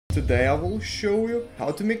Today I will show you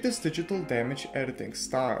how to make this digital damage editing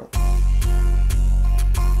style.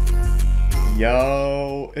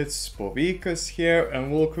 Yo, it's Bovikas here,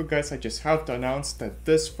 and real quick guys, I just have to announce that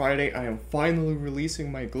this Friday I am finally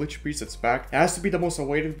releasing my glitch presets pack. It has to be the most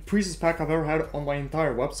awaited presets pack I've ever had on my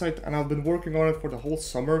entire website, and I've been working on it for the whole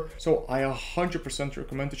summer, so I 100%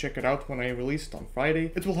 recommend to check it out when I release it on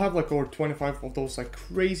Friday. It will have like over 25 of those like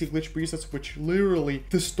crazy glitch presets which literally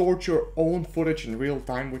distort your own footage in real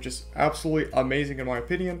time, which is absolutely amazing in my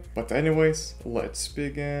opinion. But anyways, let's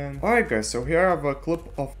begin. Alright guys, so here I have a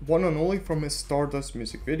clip of one and only from his Stardust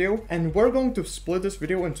music video, and we're going to split this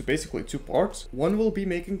video into basically two parts. One will be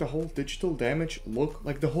making the whole digital damage look,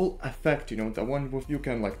 like the whole effect, you know, the one with you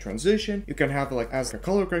can like transition, you can have like as a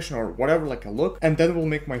color correction or whatever, like a look, and then we'll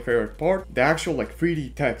make my favorite part, the actual like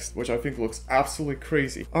 3D text, which I think looks absolutely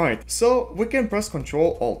crazy. Alright, so we can press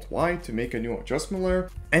Ctrl Alt Y to make a new adjustment layer,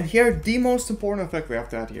 and here the most important effect we have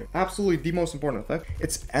to add here, absolutely the most important effect,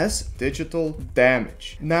 it's S Digital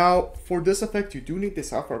Damage. Now for this effect you do need the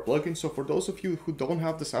Sapphire plugin, so for those of you who don't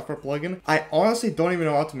have the Sapphire plugin, I honestly don't even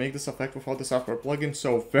know how to make this effect without the Sapphire plugin,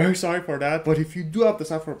 so very sorry for that. But if you do have the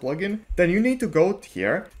Sapphire plugin, then you need to go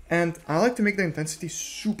here, and I like to make the intensity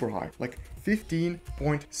super high, like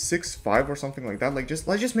 15.65 or something like that. Like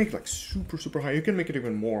let's just make it like super high. You can make it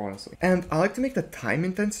even more honestly. And I like to make the time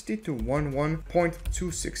intensity to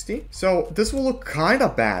 11.260. So this will look kind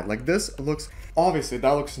of bad. Like this looks, obviously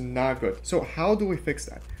that looks not good. So how do we fix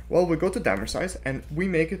that? Well, we go to damage size and we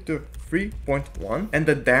make it to 3.1 and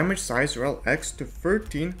the damage size rel X to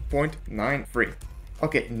 13.93.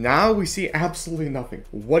 Okay, now we see absolutely nothing.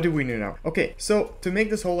 What do we need now? Okay, so to make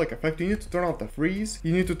this whole like effect, you need to turn off the freeze,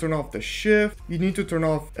 you need to turn off the shift, you need to turn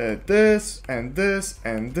off this and this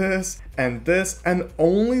and this and this, and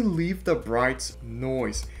only leave the bright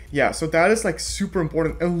noise. Yeah, so that is like super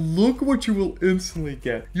important, and look what you will instantly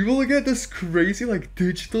get. You will get this crazy like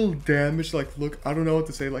digital damage like look. I don't know what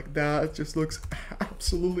to say, like that just looks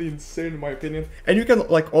absolutely insane in my opinion. And you can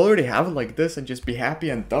like already have it like this and just be happy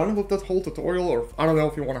and done with that whole tutorial, or I don't know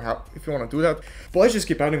if you want to do that, but let's just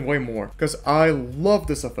keep adding way more because I love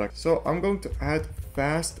this effect. So I'm going to add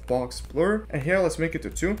fast box blur, and here let's make it to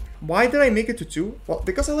 2. Why did I make it to 2? Well,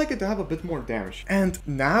 because I like it to have a bit more damage. And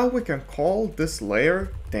now we can call this layer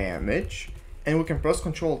damage, and we can press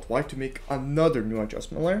Ctrl Alt Y to make another new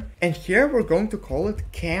adjustment layer, and here we're going to call it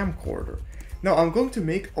camcorder. Now I'm going to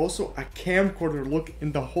make also a camcorder look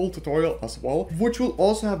in the whole tutorial as well, which will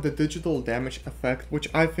also have the digital damage effect, which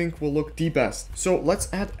I think will look the best. So let's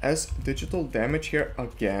add S digital damage here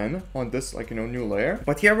again on this like, you know, new layer.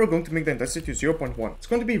 But here we're going to make the intensity to 0.1. It's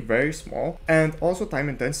going to be very small, and also time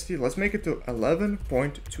intensity, let's make it to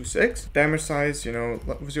 11.26. Damage size, you know,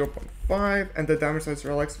 0.5, and the damage size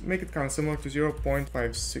relax, make it kind of similar to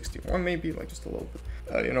 0.561 maybe, like just a little bit.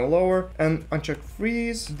 You know, lower, and uncheck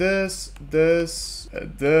freeze, this,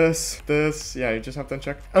 yeah, you just have to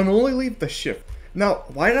uncheck, and only leave the shift. Now,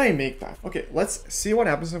 why did I make that? Okay, let's see what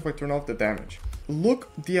happens if I turn off the damage. Look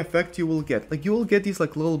the effect you will get, like you will get these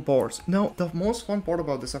like little bars. Now, the most fun part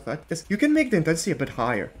about this effect is you can make the intensity a bit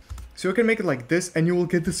higher. So you can make it like this, and you will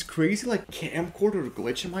get this crazy like camcorder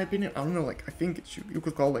glitch in my opinion. I don't know, like I think you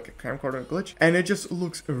could call it like a camcorder glitch, and it just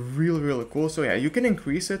looks really cool. So yeah, you can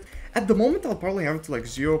increase it. At the moment I'll probably have it to like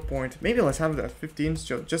 0. Maybe let's have it at 15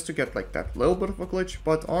 just to get like that little bit of a glitch,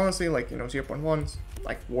 but honestly like, you know, 0.1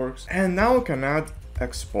 like works. And now we can add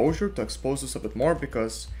exposure to expose this a bit more,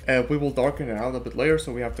 because we will darken it out a bit later,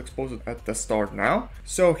 so we have to expose it at the start now.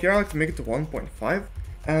 So here I like to make it to 1.5.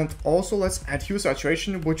 And also let's add hue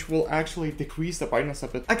saturation, which will actually decrease the brightness a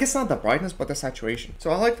bit. I guess not the brightness, but the saturation.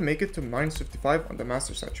 So I like to make it to -55 on the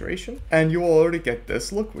master saturation. And you will already get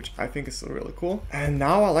this look, which I think is really cool. And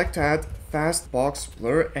now I like to add fast box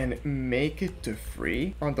blur and make it to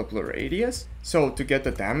 3 on the blur radius. So to get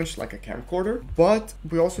the damage like a camcorder. But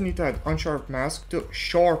we also need to add unsharp mask to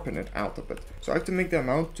sharpen it out a bit. So I have to make the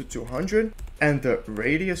amount to 200 and the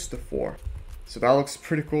radius to 4. So that looks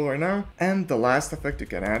pretty cool right now. And the last effect you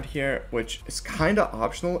can add here, which is kind of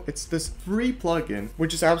optional, it's this free plugin,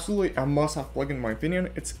 which is absolutely a must-have plugin in my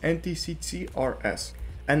opinion. It's NTSC-rs.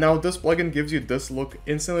 And now this plugin gives you this look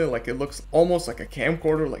instantly, like it looks almost like a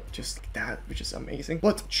camcorder, like just like that, which is amazing.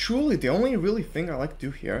 But truly the only really thing I like to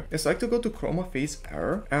do here is I like to go to chroma phase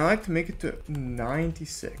error, and I like to make it to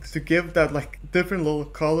 96 to give that like different little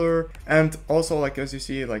color. And also like as you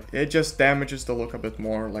see, like it just damages the look a bit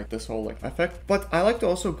more, like this whole like effect. But I like to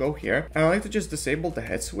also go here and I like to just disable the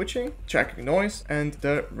head switching, tracking noise, and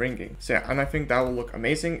the ringing. So yeah, and I think that will look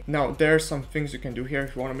amazing. Now there's some things you can do here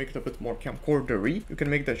if you want to make it a bit more camcordery. You can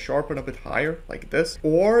make the sharpen a bit higher like this,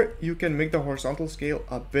 or you can make the horizontal scale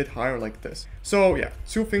a bit higher like this. So yeah,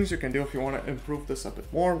 two things you can do if you want to improve this a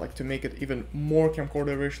bit more, like to make it even more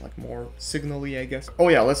camcorder-ish, like more signal-y, I guess. Oh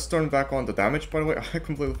yeah, let's turn back on the damage, by the way. I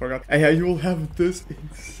completely forgot. And yeah, you will have this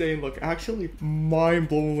insane look, actually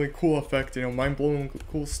mind-blowingly cool effect, you know, mind-blowingly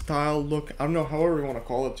cool style look. I don't know, however you want to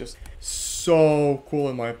call it, just so cool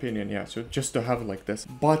in my opinion. Yeah, so just to have it like this.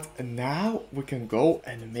 But now we can go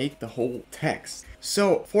and make the whole text.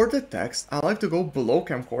 So for the text, I like to go below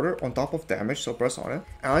camcorder on top of damage, so press on it.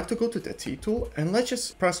 I like to go to the T tool and let's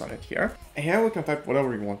just press on it here. And here we can type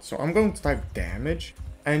whatever you want. So I'm going to type damage.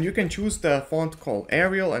 And you can choose the font called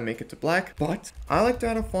Arial and make it to black, but I like to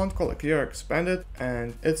add a font called Clear Expanded,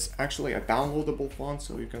 and it's actually a downloadable font,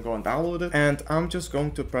 so you can go and download it. And I'm just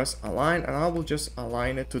going to press align, and I will just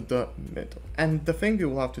align it to the middle. And the thing you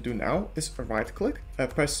will have to do now is right click,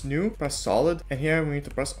 press new, press solid, and here we need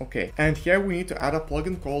to press OK. And here we need to add a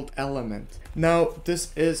plugin called Element. Now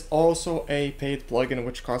this is also a paid plugin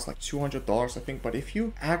which costs like $200 I think, but if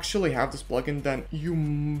you actually have this plugin, then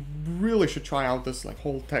you really should try out this like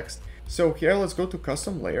whole text. So here let's go to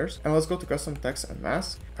custom layers and let's go to custom text and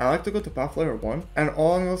mask. I like to go to path layer 1, and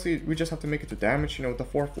honestly we just have to make it to damage, you know, the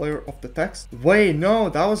fourth layer of the text. Wait, no,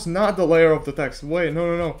 that was not the layer of the text. Wait,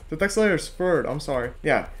 no, the text layer is third. I'm sorry.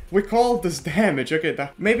 Yeah, we call this damage. Okay,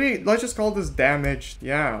 maybe let's just call this damage.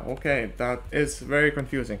 Yeah, okay, that is very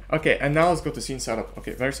confusing. Okay, and now let's go to scene setup.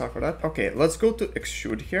 Okay, very sorry for that. Okay, let's go to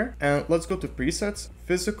extrude here and let's go to presets,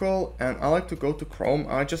 physical, and I like to go to chrome.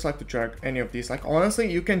 I just like to drag any of these. Like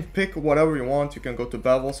honestly, you can pick whatever you want. You can go to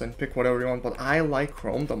bevels and pick whatever you want, but I like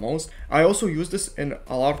chrome the most. I also use this in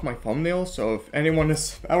a lot of my thumbnails, so if anyone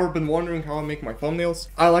has ever been wondering how I make my thumbnails,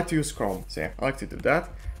 I like to use chrome. So yeah, I like to do that.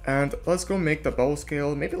 And let's go make the bevel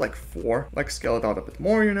scale maybe like 4, like scale it out a bit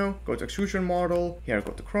more, you know. Go to extrusion model, here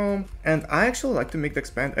go to chrome, and I actually like to make the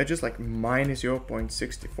expand edges like minus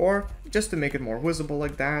 0.64 just to make it more visible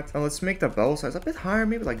like that. And let's make the bevel size a bit higher,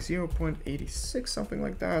 maybe like 0.86, something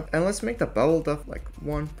like that. And let's make the bevel depth like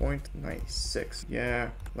 1.96, yeah,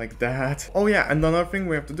 like that. Oh yeah, and another thing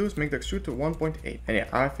we have to do is make the extrude to 1.8, and yeah,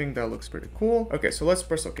 I think that looks pretty cool. Okay, so let's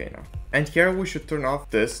press OK now, and here we should turn off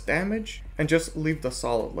this damage and just leave the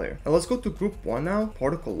solid layer. And let's go to group 1 now,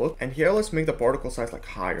 particle look, and here let's make the particle size like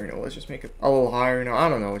higher, you know, let's just make it a little higher, you know, I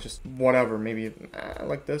don't know, just whatever, maybe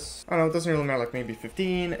like this. I don't know, it doesn't really matter, like maybe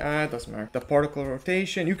 15, it doesn't matter. The particle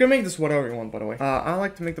rotation, you can make this whatever you want, by the way. I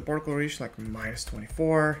like to make the particle rotation like minus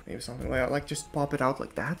 24, maybe something like that, like just pop it out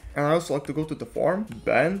like that. And I also like to go to deform,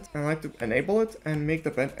 bend, and I like to enable it and make the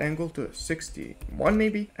bend angle to 61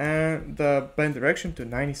 maybe, and the bend direction to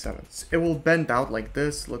 97. So it will bend out like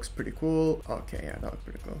this, looks pretty cool. Okay, yeah, that looks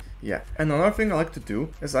pretty cool. Yeah, and another thing I like to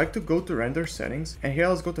do is I like to go to render settings, and here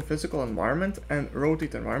let's go to physical environment and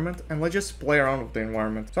rotate environment, and let's just play around with the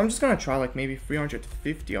environment. So I'm just gonna try like maybe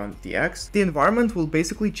 350 on the X. The environment will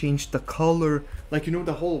basically change the color, like, you know,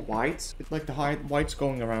 the whole whites, like the whites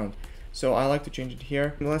going around. So I like to change it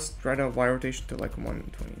here. Let's try the Y rotation to like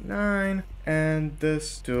 129 and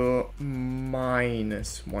this to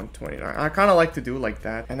minus 129. I kind of like to do like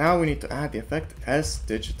that. And now we need to add the effect as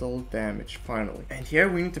digital damage finally. And here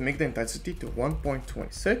we need to make the intensity to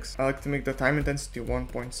 1.26. I like to make the time intensity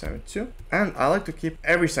 1.72. And I like to keep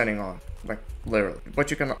every setting on, like literally,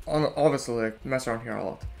 but you can obviously like mess around here a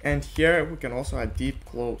lot. And here we can also add deep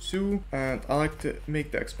glow 2, and I like to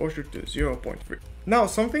make the exposure to 0.3. Now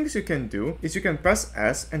some things you can do is you can press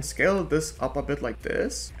S and scale this up a bit like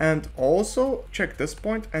this, and also check this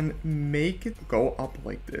point and make it go up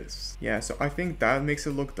like this. Yeah, so I think that makes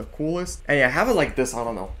it look the coolest. And yeah, have it like this, I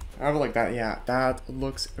don't know. Have it like that. Yeah, that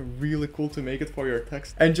looks really cool to make it for your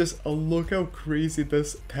text. And just look how crazy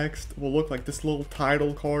this text will look, like this little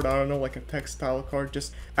title card, I don't know, like a text title card,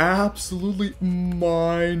 just absolutely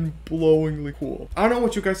mind-blowingly cool. I don't know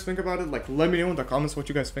what you guys think about it, like let me know in the comments what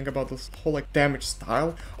you guys think about this whole like damage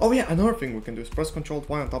style. Oh yeah, another thing we can do is press Ctrl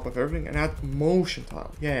Y on top of everything and add motion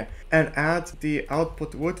tile. Yeah, and add the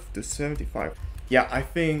output width to 75. Yeah, I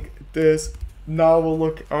think this now will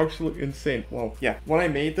look actually insane. Whoa, yeah, when I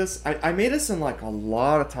made this, I made this in like a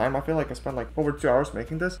lot of time. I feel like I spent like over 2 hours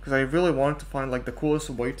making this because I really wanted to find like the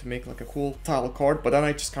coolest way to make like a cool tile card, but then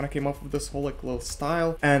I just kind of came up with this whole like little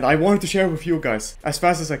style, and I wanted to share it with you guys as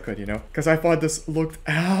fast as I could, you know, because I thought this looked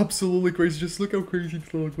absolutely crazy. Just look how crazy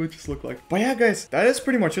this little glitches look like. But yeah guys, that is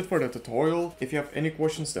pretty much it for the tutorial. If you have any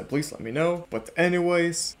questions, then please let me know. But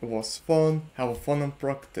anyways, it was fun. Have a fun and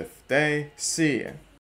productive day. See ya.